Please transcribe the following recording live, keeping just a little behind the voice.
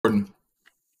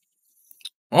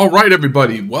All right,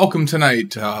 everybody, welcome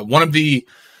tonight. One of the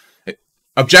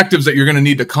objectives that you're going to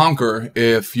need to conquer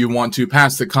if you want to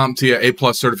pass the CompTIA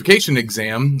A+ certification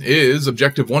exam is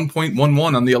objective 1.11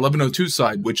 on the 1102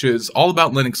 side, which is all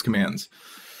about Linux commands.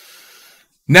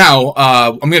 Now,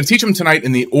 I'm going to teach them tonight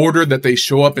in the order that they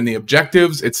show up in the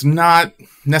objectives. It's not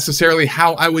necessarily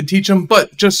how I would teach them,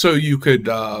 but just so you could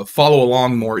follow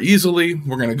along more easily,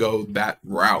 we're going to go that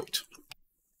route.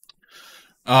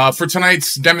 For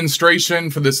tonight's demonstration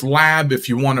for this lab, if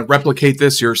you want to replicate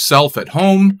this yourself at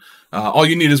home, all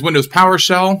you need is Windows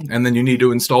PowerShell, and then you need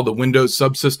to install the Windows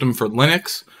subsystem for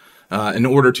Linux. In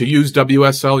order to use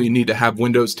WSL, you need to have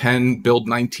Windows 10 build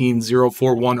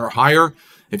 19041 or higher.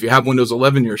 If you have Windows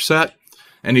 11, you're set.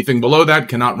 Anything below that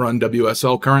cannot run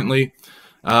WSL currently.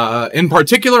 In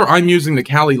particular, I'm using the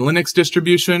Kali Linux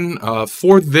distribution.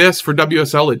 For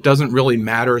WSL, it doesn't really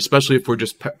matter, especially if we're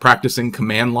just practicing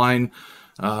command line.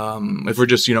 If we're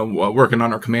just, working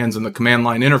on our commands in the command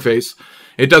line interface,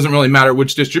 it doesn't really matter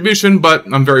which distribution, but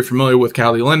I'm very familiar with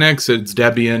Kali Linux. It's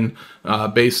Debian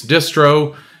based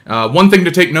distro. One thing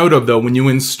to take note of, though, when you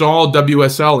install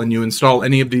WSL and you install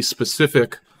any of these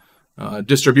specific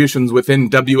distributions within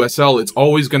WSL, it's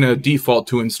always going to default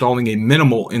to installing a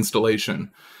minimal installation.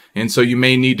 And so you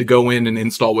may need to go in and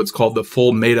install what's called the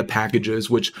full meta packages,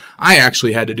 which I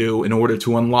actually had to do in order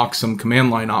to unlock some command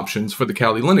line options for the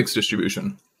Kali Linux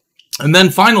distribution. And then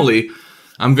finally,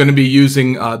 I'm going to be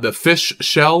using the fish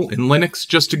shell in Linux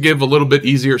just to give a little bit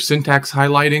easier syntax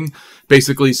highlighting,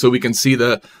 basically so we can see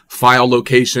the file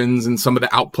locations and some of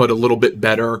the output a little bit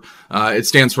better. It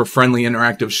stands for Friendly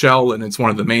Interactive Shell, and it's one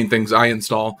of the main things I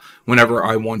install whenever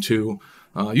I want to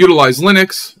utilize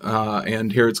Linux,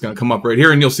 and here it's going to come up right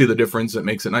here, and you'll see the difference. It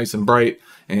makes it nice and bright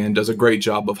and does a great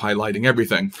job of highlighting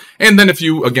everything. And then if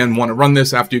you, again, want to run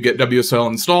this after you get WSL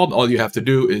installed, all you have to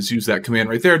do is use that command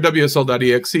right there,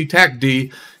 wsl.exe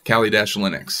tacd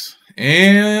kali-linux.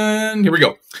 And here we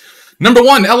go. Number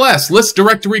 1, ls, list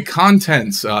directory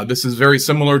contents. This is very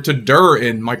similar to dir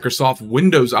in Microsoft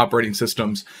Windows operating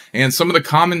systems. And some of the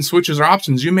common switches or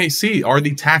options you may see are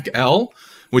the TAC-L,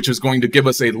 which is going to give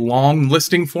us a long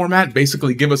listing format,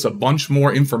 basically give us a bunch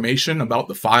more information about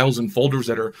the files and folders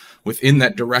that are within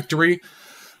that directory.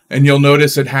 And you'll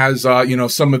notice it has,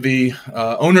 some of the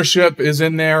ownership is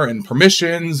in there and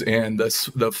permissions and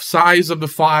the size of the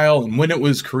file and when it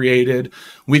was created.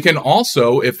 We can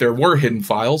also, if there were hidden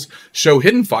files, show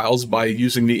hidden files by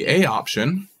using the A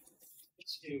option.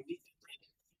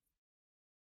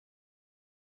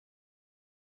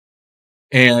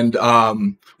 And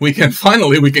we can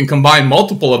combine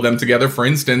multiple of them together, for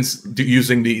instance,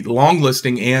 using the long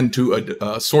listing and to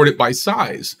sort it by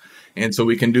size. And so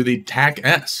we can do the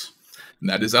TAC-S.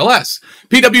 That is ls.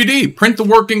 PWD, print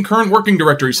the current working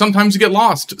directory. Sometimes you get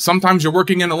lost. Sometimes you're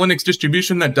working in a Linux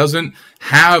distribution that doesn't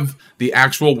have the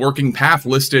actual working path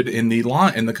listed in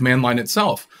the command line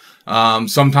itself.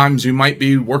 Sometimes you might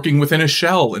be working within a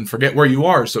shell and forget where you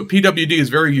are. So PWD is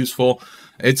very useful.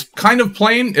 It's kind of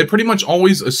plain. It pretty much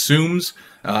always assumes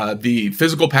the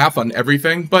physical path on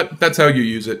everything, but that's how you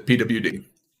use it, PWD.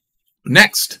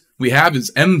 Next, we have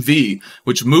is MV,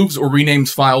 which moves or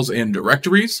renames files and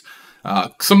directories.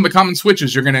 Some of the common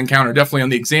switches you're going to encounter definitely on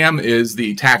the exam is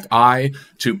the TAC-I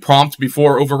to prompt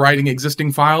before overwriting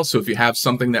existing files. So if you have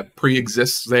something that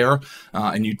pre-exists there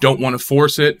and you don't want to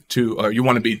force it to, or you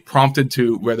want to be prompted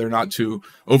to whether or not to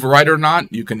overwrite or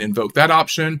not, you can invoke that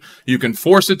option. You can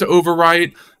force it to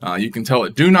overwrite. You can tell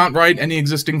it do not write any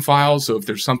existing files. So if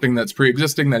there's something that's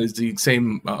pre-existing that is the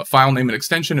same file name and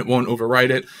extension, it won't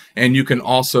overwrite it. And you can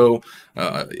also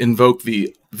invoke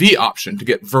the V option to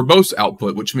get verbose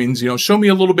output, which means, show me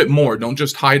a little bit more. Don't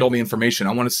just hide all the information.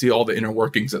 I want to see all the inner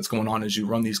workings that's going on as you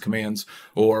run these commands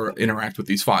or interact with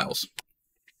these files.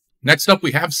 Next up,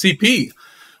 we have CP,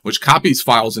 which copies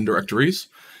files and directories.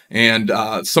 And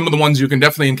some of the ones you can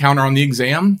definitely encounter on the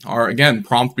exam are, again,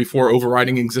 prompt before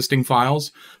overwriting existing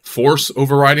files, force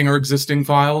overwriting or existing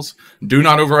files, do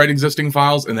not overwrite existing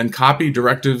files, and then copy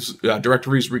directories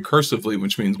recursively,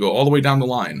 which means go all the way down the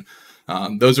line.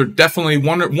 Those are definitely,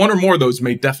 one or more of those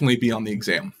may definitely be on the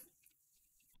exam.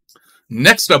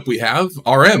 Next up we have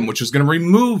RM, which is going to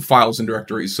remove files and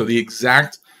directories, so the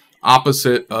exact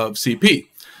opposite of CP.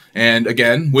 And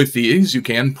again, with these, you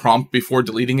can prompt before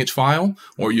deleting each file,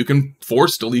 or you can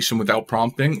force deletion without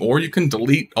prompting, or you can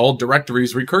delete all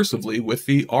directories recursively with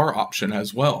the R option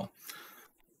as well.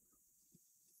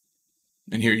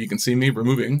 And here you can see me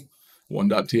removing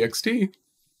 1.txt.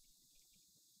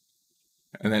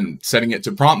 And then setting it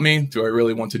to prompt me. Do I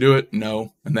really want to do it?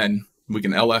 No. And then we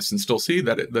can ls and still see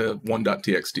that the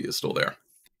 1.txt is still there.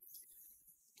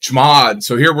 Chmod.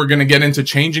 So here we're going to get into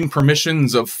changing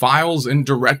permissions of files and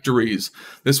directories.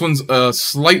 This one's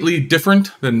slightly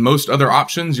different than most other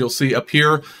options. You'll see up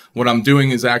here what I'm doing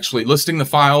is actually listing the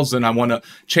files, and I want to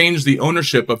change the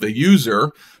ownership of the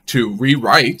user to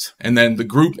rewrite, and then the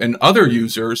group and other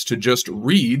users to just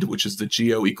read, which is the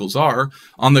go equals r,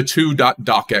 on the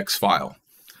 2.docx file.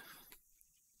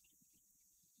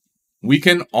 We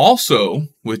can also,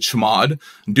 with chmod,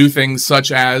 do things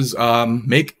such as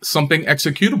make something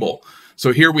executable.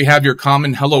 So here we have your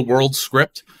common hello world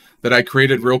script that I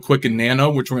created real quick in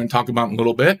Nano, which we're going to talk about in a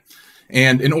little bit.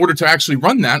 And in order to actually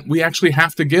run that, we actually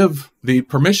have to give the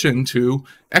permission to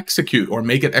execute or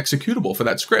make it executable for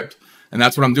that script. And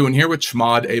that's what I'm doing here with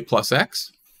chmod A plus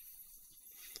X.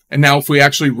 And now if we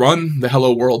actually run the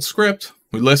hello world script,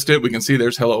 we list it, we can see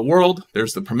there's hello world,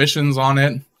 there's the permissions on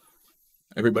it.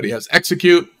 Everybody has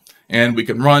execute, and we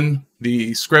can run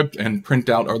the script and print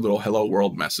out our little hello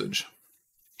world message.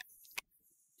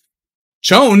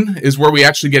 Chown is where we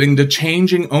actually get into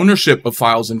changing ownership of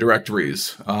files and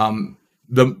directories.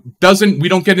 We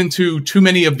don't get into too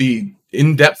many of the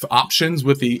in-depth options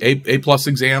with the A+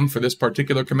 exam for this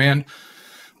particular command,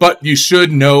 but you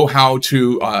should know how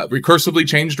to recursively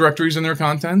change directories and their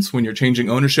contents. When you're changing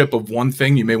ownership of one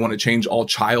thing, you may want to change all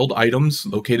child items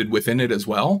located within it as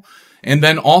well. And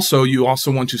then also, you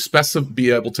also want to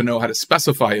be able to know how to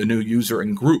specify a new user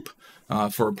and group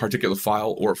for a particular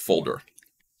file or folder.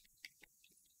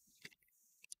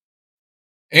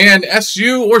 And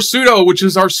su or sudo, which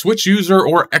is our switch user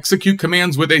or execute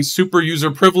commands with a super user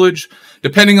privilege.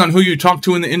 Depending on who you talk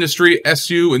to in the industry,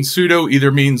 su and sudo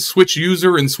either means switch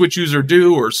user and switch user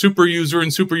do, or super user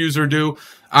and super user do.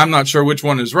 I'm not sure which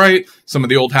one is right. Some of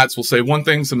the old hats will say one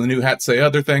thing, some of the new hats say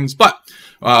other things, but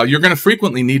you're going to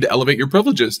frequently need to elevate your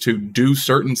privileges to do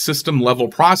certain system level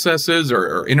processes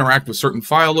or interact with certain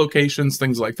file locations,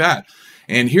 things like that.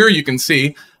 And here you can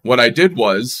see what I did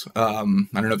was, I don't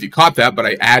know if you caught that, but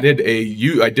I did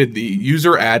the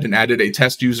user add and added a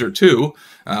test user too.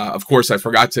 Of course, I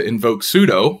forgot to invoke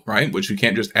sudo, right? Which you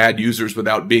can't just add users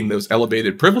without being those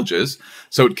elevated privileges.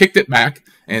 So it kicked it back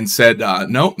and said,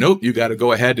 nope, you got to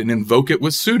go ahead and invoke it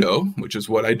with sudo, which is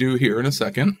what I do here in a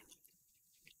second.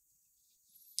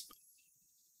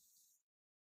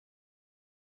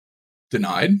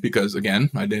 Denied, because again,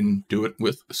 I didn't do it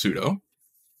with sudo.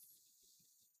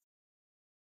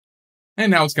 And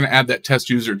now it's going to add that test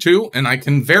user too, and I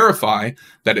can verify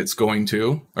that it's going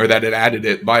to, or that it added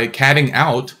it by catting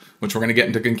out, which we're going to get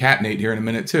into concatenate here in a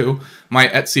minute too,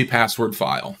 my etc password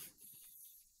file.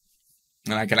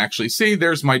 And I can actually see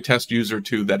there's my test user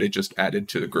too that it just added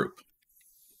to the group.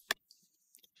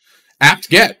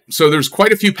 apt-get. So there's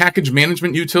quite a few package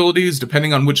management utilities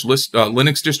depending on which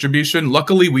Linux distribution.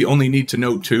 Luckily, we only need to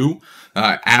know two,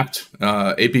 apt,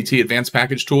 APT Advanced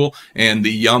Package Tool, and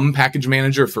the yum package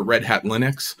manager for Red Hat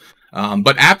Linux.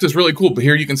 But apt is really cool. But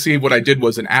here you can see what I did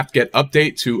was an apt-get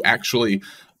update to actually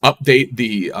update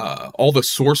the all the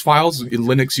source files.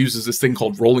 Linux uses this thing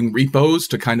called rolling repos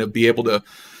to kind of be able to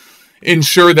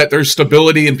ensure that there's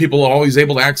stability and people are always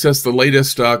able to access the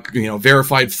latest,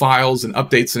 verified files and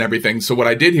updates and everything. So what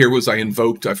I did here was I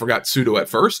forgot sudo at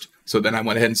first. So then I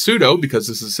went ahead and sudo, because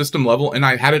this is system level, and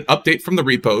I had it update from the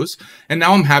repos. And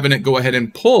now I'm having it go ahead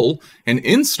and pull and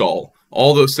install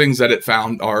all those things that it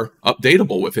found are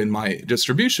updatable within my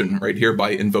distribution right here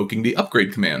by invoking the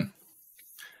upgrade command.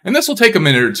 And this will take a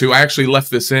minute or two. I actually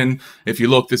left this in. If you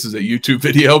look, this is a YouTube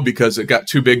video because it got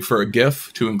too big for a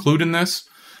GIF to include in this.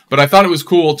 But I thought it was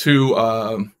cool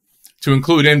to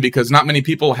include in because not many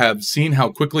people have seen how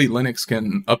quickly Linux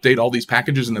can update all these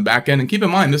packages in the back end. And keep in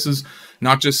mind, this is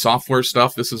not just software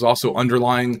stuff. This is also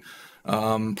underlying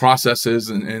processes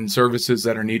and services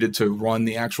that are needed to run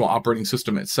the actual operating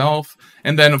system itself.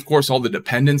 And then, of course, all the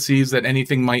dependencies that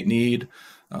anything might need.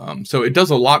 So it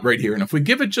does a lot right here. And if we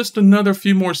give it just another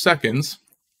few more seconds,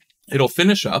 it'll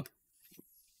finish up.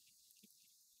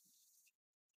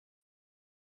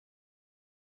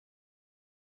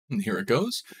 And here it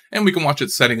goes. And we can watch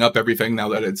it setting up everything now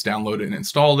that it's downloaded and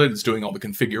installed it. It's doing all the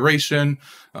configuration,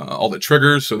 all the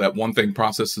triggers so that one thing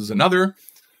processes another.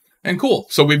 And cool.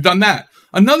 So we've done that.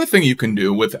 Another thing you can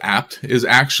do with apt is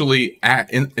actually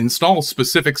install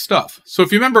specific stuff. So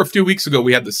if you remember a few weeks ago,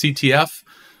 we had the CTF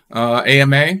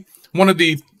AMA. One of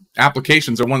the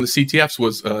applications or one of the CTFs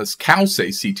was CompTIA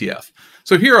CTF.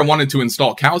 So here I wanted to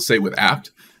install CompTIA with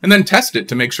apt and then test it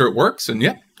to make sure it works. And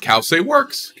yeah, CompTIA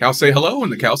works. CompTIA hello,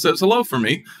 and the cow says hello for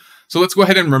me. So let's go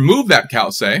ahead and remove that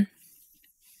CompTIA.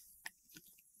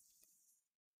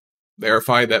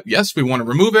 Verify that, yes, we want to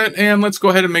remove it. And let's go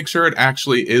ahead and make sure it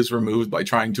actually is removed by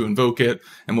trying to invoke it.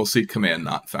 And we'll see command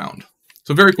not found.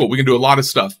 So very cool. We can do a lot of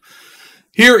stuff.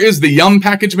 Here is the Yum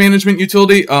package management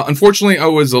utility. Unfortunately, I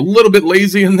was a little bit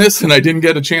lazy in this and I didn't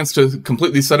get a chance to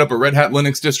completely set up a Red Hat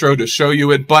Linux distro to show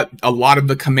you it, but a lot of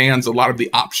the commands, a lot of the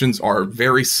options are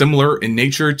very similar in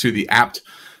nature to the apt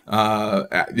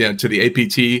to the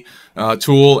APT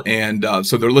tool, and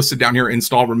so they're listed down here: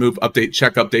 install, remove, update,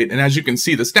 check, update. And as you can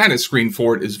see, the status screen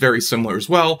for it is very similar as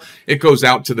well. It goes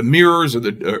out to the mirrors or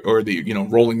the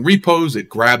rolling repos. It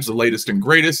grabs the latest and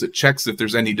greatest. It checks if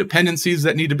there's any dependencies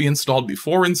that need to be installed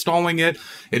before installing it.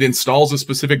 It installs a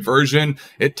specific version.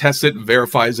 It tests it,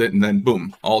 verifies it, and then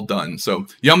boom, all done. So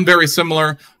Yum, very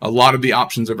similar. A lot of the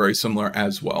options are very similar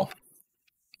as well.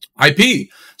 IP.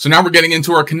 So now we're getting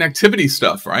into our connectivity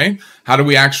stuff, right? How do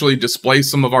we actually display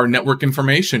some of our network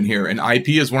information here? And IP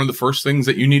is one of the first things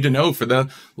that you need to know for the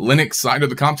Linux side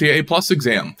of the CompTIA A+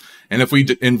 exam. And if we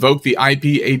invoke the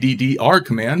IPADDR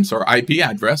commands, or IP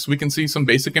address, we can see some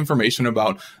basic information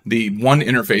about the one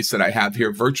interface that I have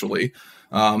here virtually.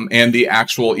 And the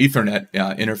actual Ethernet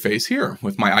interface here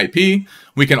with my IP.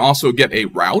 We can also get a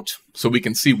route, so we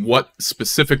can see what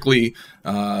specifically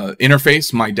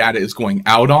interface my data is going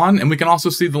out on. And we can also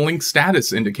see the link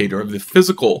status indicator of the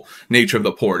physical nature of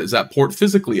the port. Is that port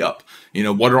physically up?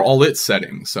 What are all its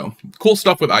settings? So cool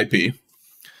stuff with IP.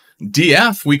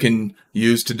 DF we can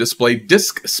use to display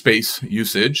disk space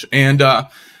usage. And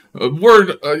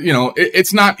Word,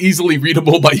 it's not easily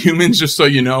readable by humans, just so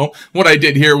you know. What I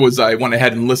did here was I went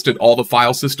ahead and listed all the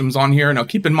file systems on here. Now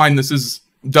keep in mind this is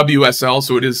WSL,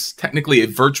 so it is technically a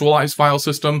virtualized file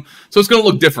system. So it's going to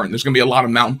look different. There's going to be a lot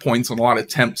of mount points and a lot of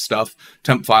temp stuff,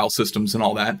 temp file systems and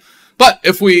all that. But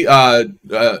if we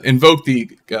invoke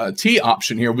the T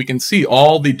option here, we can see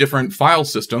all the different file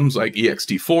systems like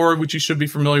ext4, which you should be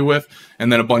familiar with,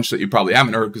 and then a bunch that you probably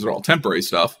haven't heard because they're all temporary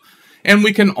stuff. And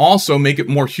we can also make it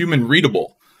more human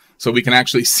readable. So we can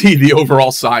actually see the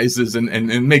overall sizes, and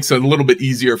it makes it a little bit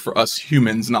easier for us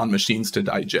humans, non-machines, to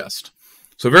digest.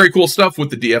 So very cool stuff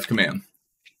with the DF command.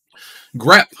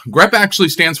 grep. grep actually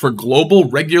stands for Global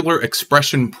Regular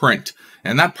Expression Print.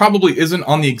 And that probably isn't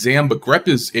on the exam, but grep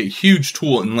is a huge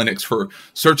tool in Linux for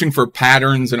searching for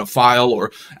patterns in a file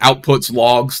or outputs,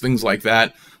 logs, things like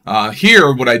that.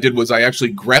 Here, what I did was I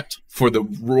actually grepped for the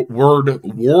word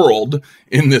world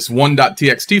in this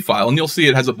 1.txt file. And you'll see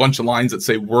it has a bunch of lines that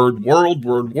say word world,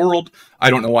 word world. I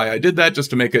don't know why I did that, just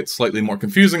to make it slightly more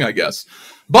confusing, I guess.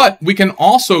 But we can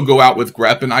also go out with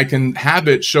grep and I can have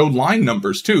it show line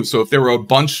numbers too. So if there were a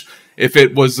bunch, if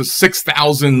it was a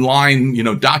 6,000 line,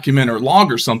 document or log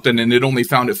or something, and it only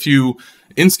found a few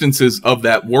instances of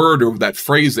that word or that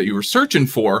phrase that you were searching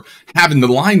for, having the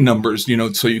line numbers,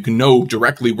 so you can know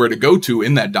directly where to go to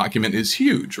in that document is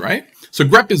huge, right? So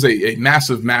grep is a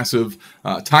massive, massive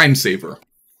time saver.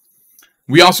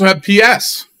 We also have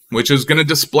PS, which is going to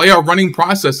display our running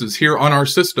processes here on our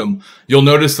system. You'll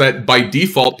notice that by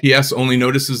default, PS only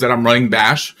notices that I'm running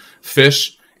bash,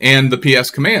 fish, and the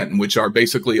PS command, which are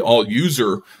basically all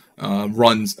user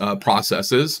runs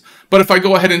processes. But if I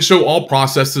go ahead and show all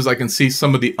processes, I can see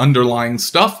some of the underlying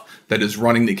stuff that is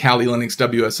running the Kali Linux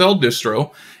WSL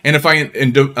distro. And if I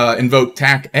invoke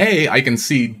CompTIA A, I can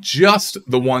see just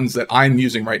the ones that I'm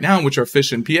using right now, which are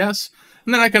fish and PS.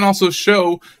 And then I can also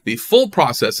show the full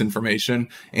process information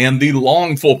and the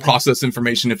long full process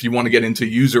information if you want to get into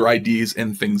user IDs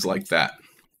and things like that.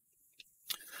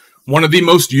 One of the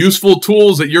most useful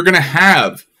tools that you're going to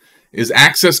have is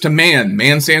access to man.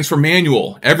 Man stands for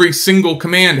manual. Every single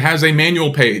command has a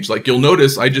manual page. Like you'll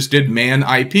notice I just did man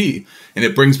IP and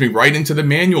it brings me right into the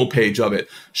manual page of it.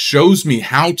 Shows me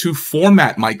how to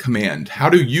format my command, how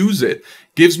to use it.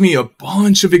 Gives me a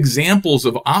bunch of examples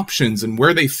of options and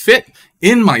where they fit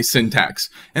in my syntax.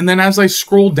 And then as I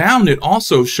scroll down, it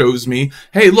also shows me,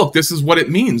 hey, look, this is what it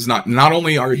means. Not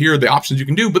only are here the options you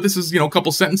can do, but this is, a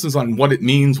couple sentences on what it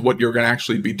means, what you're going to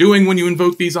actually be doing when you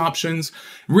invoke these options.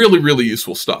 Really, really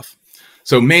useful stuff.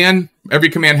 So man, every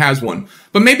command has one.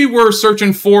 But maybe we're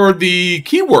searching for the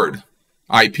keyword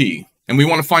IP. And we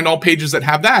want to find all pages that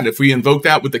have that. If we invoke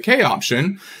that with the K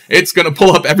option, it's going to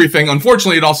pull up everything.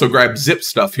 Unfortunately, it also grabs zip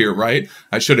stuff here, right?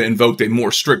 I should have invoked a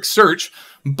more strict search.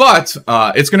 But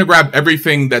it's going to grab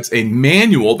everything that's a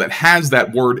manual that has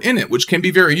that word in it, which can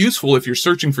be very useful if you're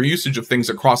searching for usage of things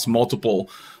across multiple,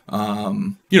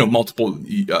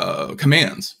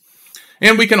 commands.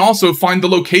 And we can also find the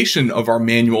location of our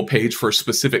manual page for a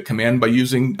specific command by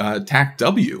using TAC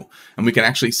W. And we can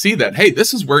actually see that, hey,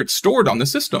 this is where it's stored on the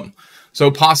system. So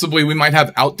possibly we might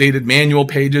have outdated manual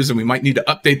pages and we might need to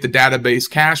update the database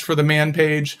cache for the man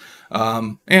page.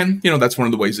 And that's one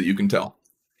of the ways that you can tell.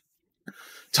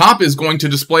 Top is going to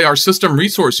display our system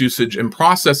resource usage and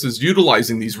processes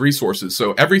utilizing these resources.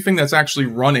 So everything that's actually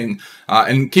running,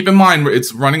 and keep in mind,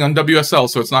 it's running on WSL,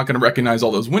 so it's not going to recognize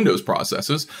all those Windows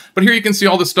processes. But here you can see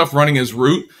all the stuff running as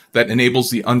root that enables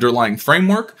the underlying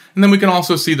framework. And then we can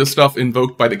also see the stuff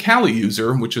invoked by the Kali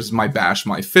user, which is my bash,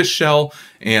 my fish shell,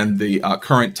 and the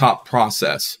current top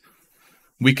process.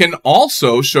 We can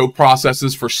also show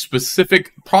processes for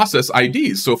specific process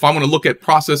IDs. So if I want to look at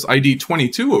process ID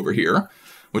 22 over here,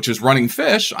 which is running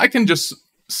fish, I can just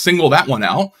single that one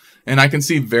out and I can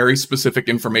see very specific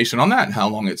information on that, how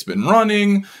long it's been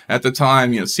running at the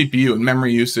time, CPU and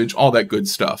memory usage, all that good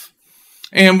stuff.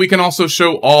 And we can also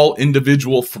show all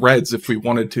individual threads if we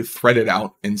wanted to thread it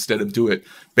out instead of do it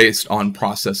based on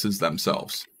processes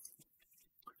themselves.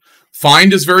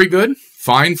 Find is very good.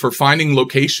 Find for finding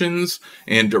locations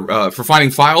and for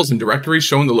finding files and directories,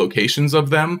 showing the locations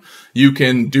of them. You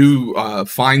can do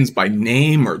finds by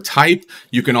name or type.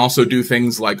 You can also do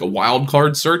things like a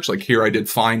wildcard search. Like here I did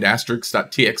find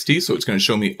asterisk.txt, so it's going to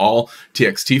show me all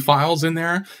txt files in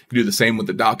there. You can do the same with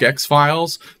the docx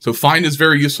files. So find is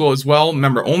very useful as well.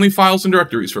 Remember, only files and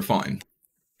directories for find.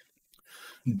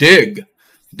 Dig.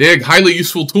 Dig, highly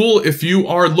useful tool if you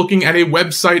are looking at a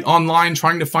website online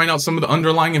trying to find out some of the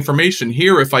underlying information.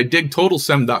 Here, if I dig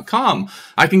totalsem.com,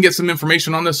 I can get some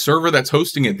information on the server that's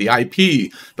hosting it, the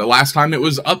IP, the last time it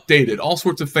was updated, all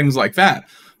sorts of things like that.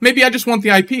 Maybe I just want the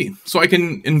IP, so I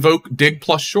can invoke dig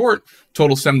plus short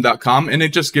totalsem.com, and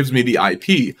it just gives me the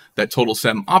IP that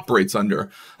totalsem operates under.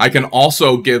 I can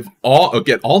also get all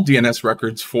DNS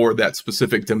records for that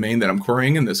specific domain that I'm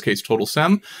querying, in this case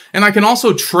totalsem, and I can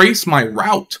also trace my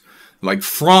route, like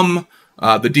from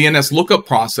the DNS lookup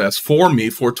process for me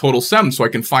for totalsem, so I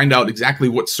can find out exactly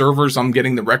what servers I'm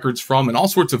getting the records from and all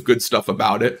sorts of good stuff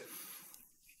about it.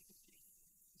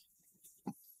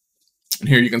 And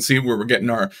here you can see where we're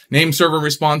getting our name server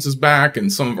responses back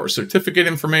and some of our certificate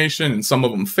information, and some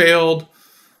of them failed.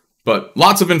 But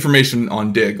lots of information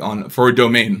on dig for a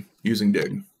domain using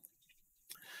dig.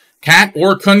 Cat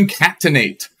or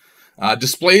concatenate.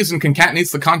 Displays and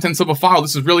concatenates the contents of a file.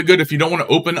 This is really good if you don't want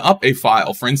to open up a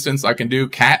file. For instance, I can do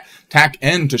cat tac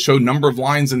n to show number of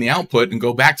lines in the output and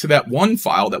go back to that one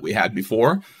file that we had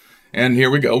before. And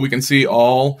here we go. We can see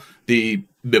all the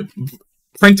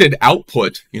printed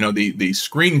output, the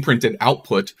screen printed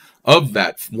output of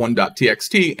that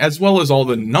 1.txt, as well as all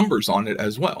the numbers on it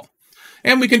as well.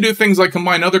 And we can do things like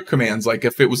combine other commands, like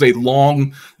if it was a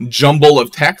long jumble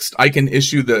of text, I can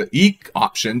issue the E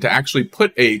option to actually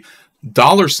put a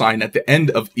 $sign at the end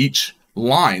of each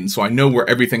line, so I know where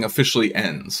everything officially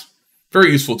ends.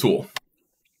 Very useful tool.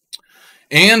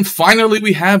 And finally,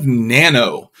 we have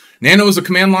Nano. Nano is a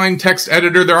command line text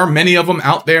editor. There are many of them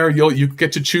out there. You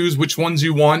get to choose which ones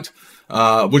you want,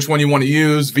 which one you want to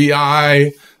use,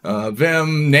 VI,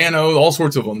 Vim, Nano, all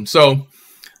sorts of them. So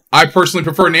I personally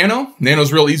prefer Nano.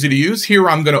 Nano's real easy to use. Here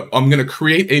I'm gonna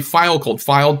create a file called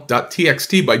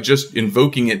file.txt by just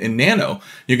invoking it in Nano.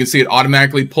 You can see it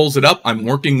automatically pulls it up. I'm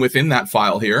working within that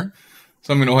file here.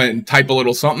 So I'm gonna go ahead and type a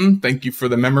little something. Thank you for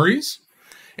the memories.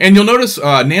 And you'll notice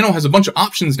Nano has a bunch of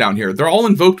options down here. They're all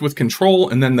invoked with control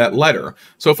and then that letter.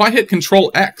 So if I hit Control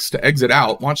X to exit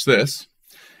out, watch this.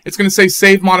 It's going to say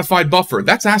save modified buffer.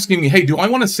 That's asking me, hey, do I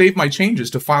want to save my changes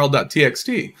to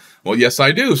file.txt? Well, yes,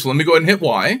 I do. So let me go ahead and hit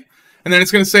Y. And then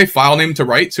it's going to say file name to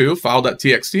write to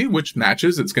file.txt, which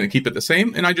matches. It's going to keep it the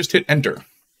same. And I just hit enter.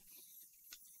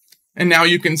 And now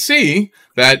you can see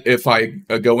that if I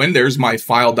go in, there's my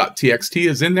file.txt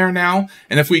is in there now.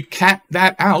 And if we cat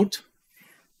that out,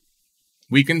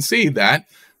 we can see that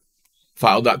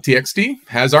file.txt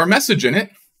has our message in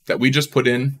it that we just put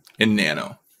in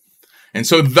Nano. And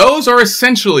so those are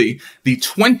essentially the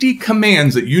 20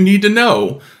 commands that you need to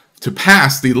know to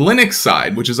pass the Linux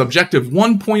side, which is Objective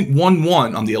 1.11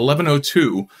 on the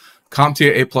 1102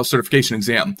 CompTIA A+ certification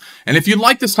exam. And if you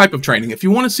like this type of training, if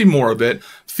you want to see more of it,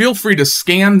 feel free to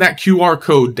scan that QR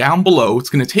code down below. It's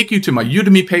going to take you to my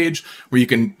Udemy page where you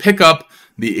can pick up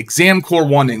the Exam Core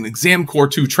 1 and Exam Core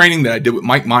 2 training that I did with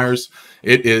Mike Myers.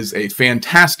 It is a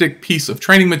fantastic piece of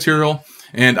training material,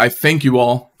 and I thank you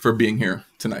all for being here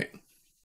tonight.